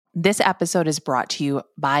This episode is brought to you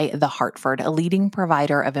by The Hartford, a leading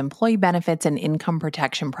provider of employee benefits and income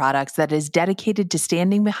protection products that is dedicated to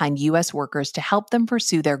standing behind U.S. workers to help them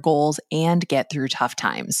pursue their goals and get through tough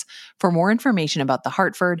times. For more information about The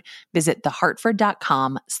Hartford, visit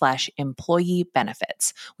thehartford.com/employee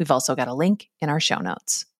benefits. We've also got a link in our show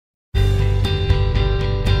notes.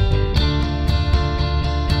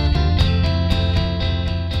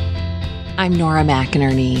 I'm Nora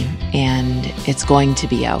McInerney, and it's going to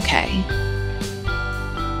be okay.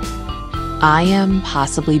 I am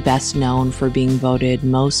possibly best known for being voted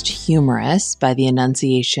most humorous by the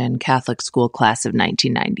Annunciation Catholic School class of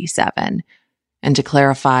 1997. And to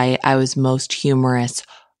clarify, I was most humorous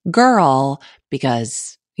girl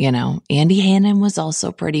because, Andy Hannon was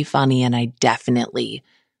also pretty funny, and I definitely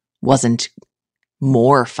wasn't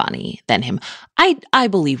more funny than him. I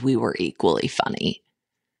believe we were equally funny.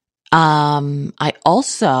 I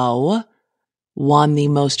also won the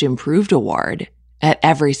Most Improved Award at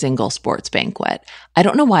every single sports banquet. I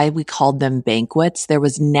don't know why we called them banquets. There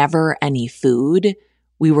was never any food.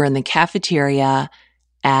 We were in the cafeteria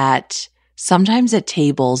sometimes at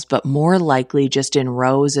tables, but more likely just in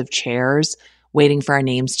rows of chairs waiting for our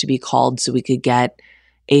names to be called so we could get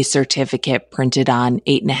a certificate printed on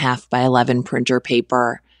 8.5 by 11 printer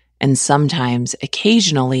paper, and sometimes,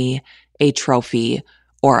 occasionally, a trophy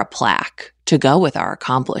or a plaque to go with our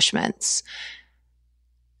accomplishments.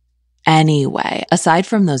 Anyway, aside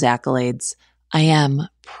from those accolades, I am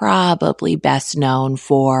probably best known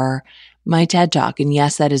for my TED Talk. And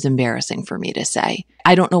yes, that is embarrassing for me to say.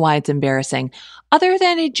 I don't know why it's embarrassing, other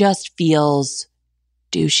than it just feels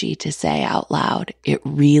douchey to say out loud. It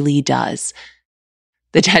really does.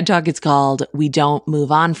 The TED Talk is called "We Don't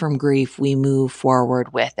Move On from Grief, We Move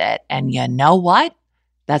Forward with It." And you know what?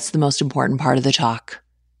 That's the most important part of the talk.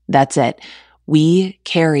 That's it. We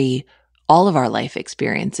carry all of our life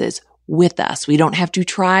experiences with us. We don't have to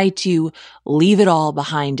try to leave it all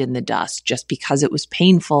behind in the dust just because it was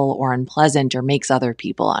painful or unpleasant or makes other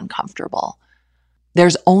people uncomfortable.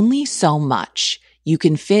 There's only so much you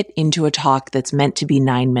can fit into a talk that's meant to be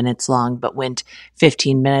 9 minutes long but went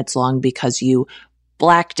 15 minutes long because you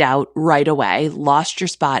blacked out right away, lost your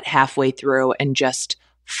spot halfway through, and just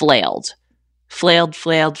flailed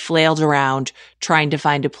around trying to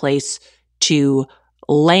find a place to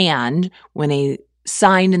land when a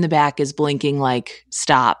sign in the back is blinking like,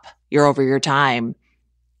 "Stop, you're over your time.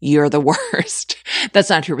 You're the worst." That's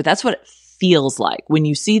not true, but that's what it feels like when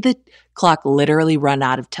you see the clock literally run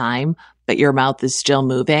out of time, but your mouth is still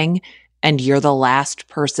moving and you're the last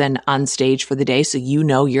person on stage for the day. So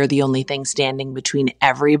you're the only thing standing between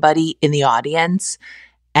everybody in the audience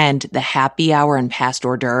and the happy hour and past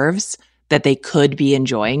hors d'oeuvres that they could be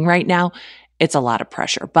enjoying right now. It's a lot of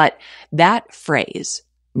pressure. But that phrase,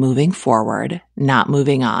 moving forward, not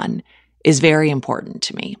moving on, is very important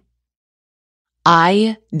to me.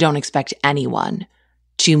 I don't expect anyone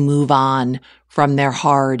to move on from their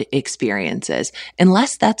hard experiences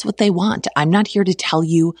unless that's what they want. I'm not here to tell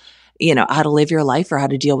you, how to live your life or how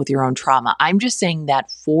to deal with your own trauma. I'm just saying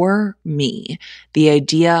that for me, the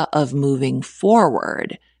idea of moving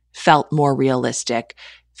forward felt more realistic,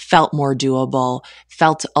 felt more doable,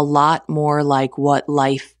 felt a lot more like what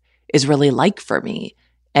life is really like for me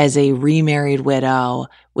as a remarried widow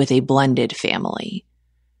with a blended family.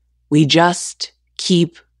 We just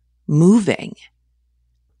keep moving,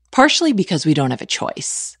 partially because we don't have a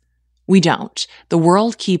choice. We don't. The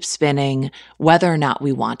world keeps spinning whether or not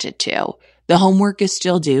we want it to. The homework is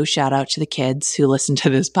still due. Shout out to the kids who listen to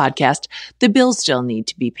this podcast. The bills still need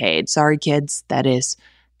to be paid. Sorry, kids. That is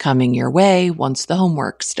coming your way once the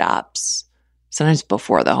homework stops. Sometimes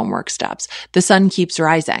before the homework stops. The sun keeps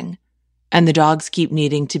rising and the dogs keep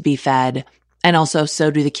needing to be fed. And also so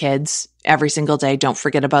do the kids every single day. Don't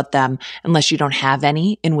forget about them unless you don't have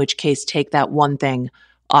any, in which case take that one thing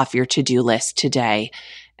off your to-do list today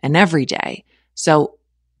and every day. So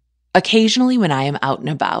occasionally when I am out and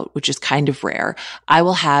about, which is kind of rare, I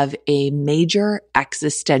will have a major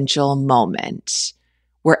existential moment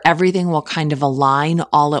where everything will kind of align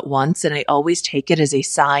all at once. And I always take it as a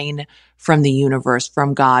sign from the universe,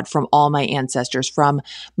 from God, from all my ancestors, from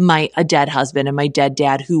a dead husband and my dead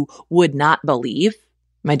dad who would not believe,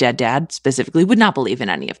 my dead dad specifically, would not believe in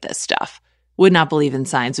any of this stuff, would not believe in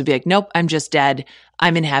science, would be like, nope, I'm just dead.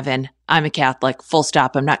 I'm in heaven. I'm a Catholic, full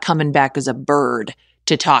stop. I'm not coming back as a bird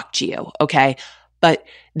to talk to you, okay? But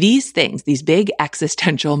these things, these big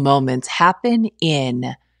existential moments happen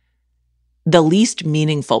in the least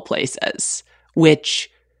meaningful places, which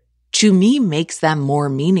to me makes them more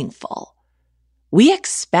meaningful. We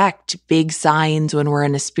expect big signs when we're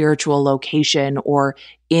in a spiritual location or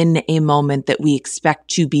in a moment that we expect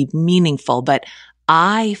to be meaningful, but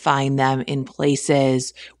I find them in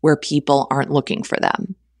places where people aren't looking for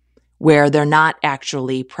them, where they're not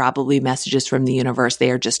actually probably messages from the universe. They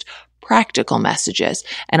are just practical messages.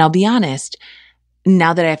 And I'll be honest,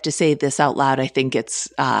 now that I have to say this out loud, I think it's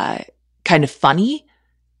kind of funny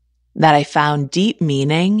that I found deep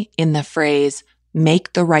meaning in the phrase,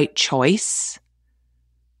 make the right choice,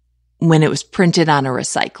 when it was printed on a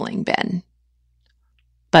recycling bin.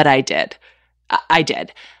 But I did. I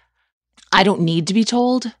did. I don't need to be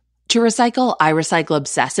told to recycle. I recycle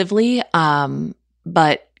obsessively.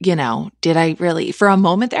 But, did I really, for a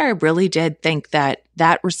moment there, I really did think that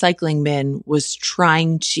recycling bin was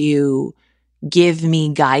trying to give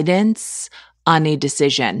me guidance on a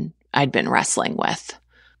decision I'd been wrestling with.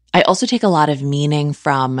 I also take a lot of meaning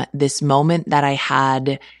from this moment that I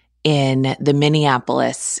had in the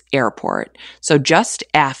Minneapolis airport. So just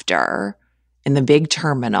after, in the big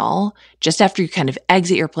terminal, just after you kind of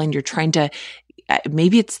exit your plane, you're trying to,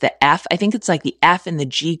 maybe it's the F, I think it's like the F and the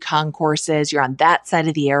G concourses. You're on that side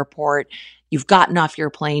of the airport. You've gotten off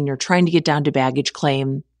your plane. You're trying to get down to baggage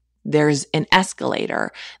claim. There's an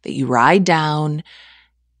escalator that you ride down,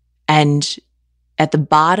 and at the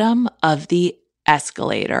bottom of the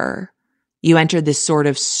escalator, you enter this sort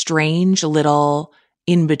of strange little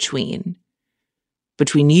in-between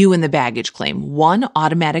you and the baggage claim. One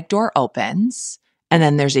automatic door opens, and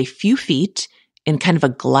then there's a few feet in kind of a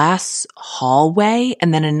glass hallway,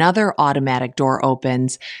 and then another automatic door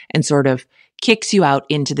opens and sort of kicks you out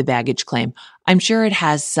into the baggage claim. I'm sure it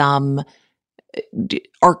has some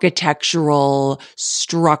architectural,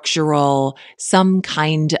 structural, some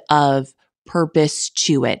kind of purpose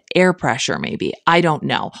to it. Air pressure, maybe. I don't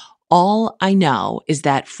know. All I know is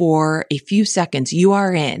that for a few seconds, you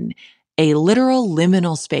are in a literal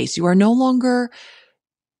liminal space. You are no longer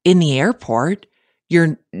in the airport.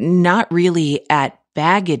 You're not really at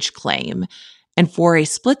baggage claim. And for a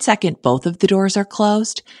split second, both of the doors are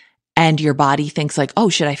closed, and your body thinks like, oh,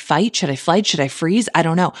 should I fight? Should I flight? Should I freeze? I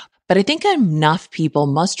don't know. But I think enough people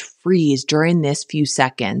must freeze during this few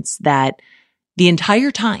seconds that the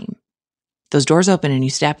entire time those doors open and you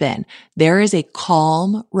step in, there is a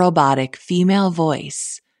calm, robotic female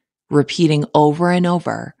voice repeating over and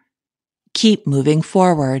over, keep moving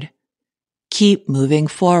forward, keep moving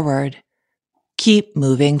forward, keep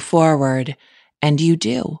moving forward. And you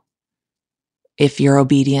do, if you're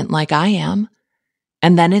obedient like I am.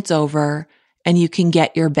 And then it's over and you can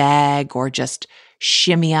get your bag or just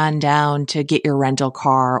shimmy on down to get your rental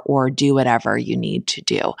car or do whatever you need to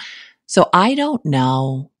do. So I don't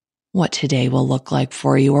know what today will look like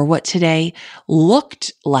for you or what today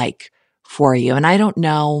looked like for you. And I don't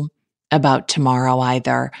know about tomorrow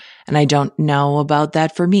either. And I don't know about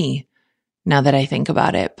that for me now that I think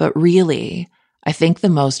about it. But really, I think the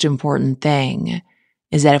most important thing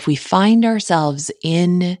is that if we find ourselves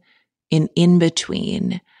in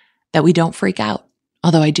between, that we don't freak out.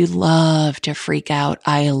 Although I do love to freak out.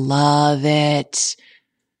 I love it.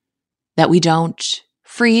 That we don't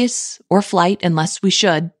freeze or flight unless we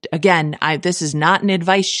should. Again, this is not an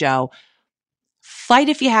advice show. Fight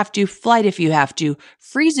if you have to, flight if you have to,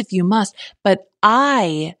 freeze if you must. But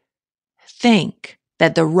I think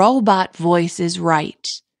that the robot voice is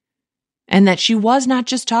right. And that she was not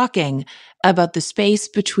just talking about the space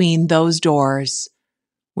between those doors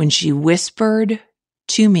when she whispered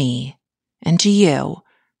to me and to you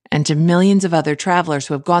and to millions of other travelers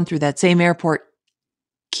who have gone through that same airport,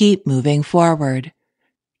 keep moving forward,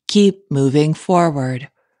 keep moving forward,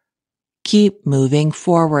 keep moving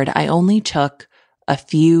forward. I only took a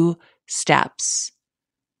few steps.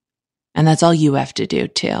 And that's all you have to do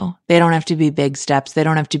too. They don't have to be big steps. They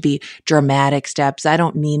don't have to be dramatic steps. I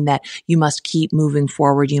don't mean that you must keep moving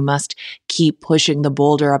forward. You must keep pushing the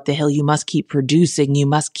boulder up the hill. You must keep producing. You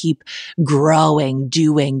must keep growing,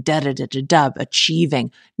 doing,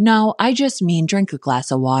 achieving. No, I just mean drink a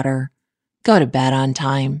glass of water, go to bed on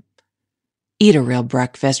time, eat a real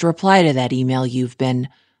breakfast, reply to that email you've been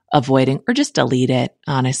avoiding, or just delete it.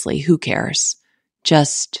 Honestly, who cares?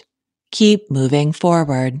 Just keep moving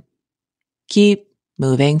forward. Keep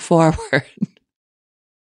moving forward.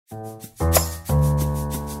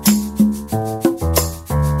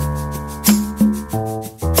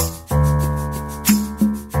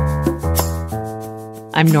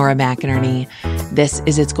 I'm Nora McInerney. This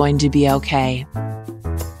is It's Going to Be Okay.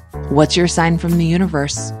 What's your sign from the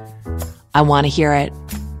universe? I want to hear it.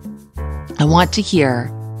 I want to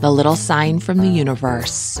hear the little sign from the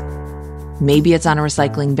universe. Maybe it's on a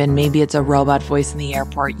recycling bin. Maybe it's a robot voice in the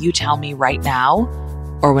airport. You tell me right now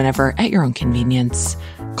or whenever at your own convenience.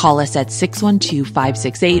 Call us at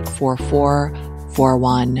 612-568-4444.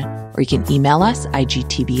 888-848-4141, or you can email us,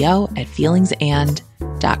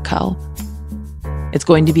 igtbo@feelingsand.co. It's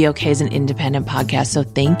Going to Be Okay is an independent podcast, so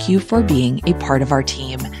thank you for being a part of our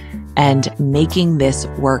team and making this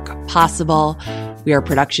work possible. We are a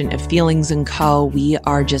production of Feelings & Co. We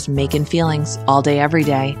are just making feelings all day, every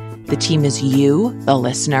day. The team is you, the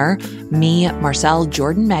listener, me, Marcel,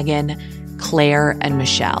 Jordan, Megan, Claire, and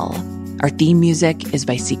Michelle. Our theme music is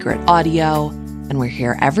by Secret Audio, and we're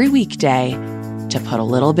here every weekday to put a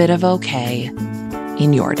little bit of okay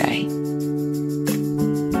in your day.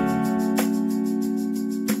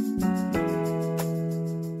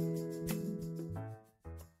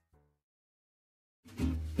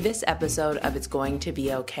 This episode of It's Going to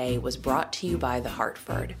Be Okay was brought to you by The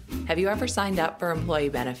Hartford. Have you ever signed up for employee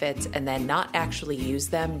benefits and then not actually used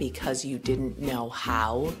them because you didn't know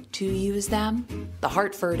how to use them? The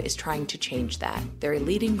Hartford is trying to change that. They're a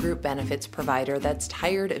leading group benefits provider that's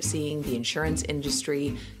tired of seeing the insurance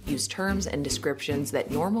industry use terms and descriptions that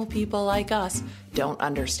normal people like us don't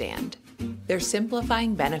understand. They're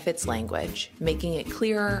simplifying benefits language, making it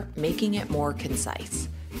clearer, making it more concise.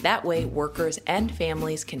 That way, workers and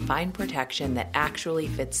families can find protection that actually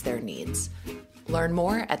fits their needs. Learn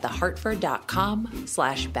more at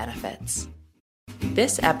thehartford.com/benefits.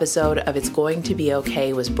 This episode of It's Going to Be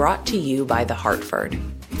Okay was brought to you by The Hartford.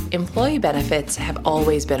 Employee benefits have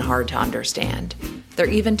always been hard to understand. They're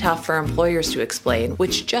even tough for employers to explain,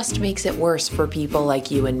 which just makes it worse for people like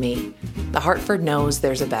you and me. The Hartford knows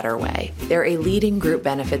there's a better way. They're a leading group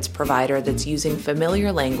benefits provider that's using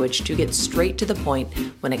familiar language to get straight to the point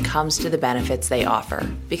when it comes to the benefits they offer.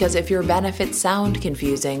 Because if your benefits sound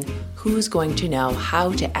confusing, who's going to know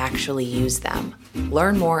how to actually use them?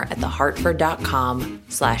 Learn more at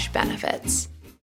thehartford.com/benefits.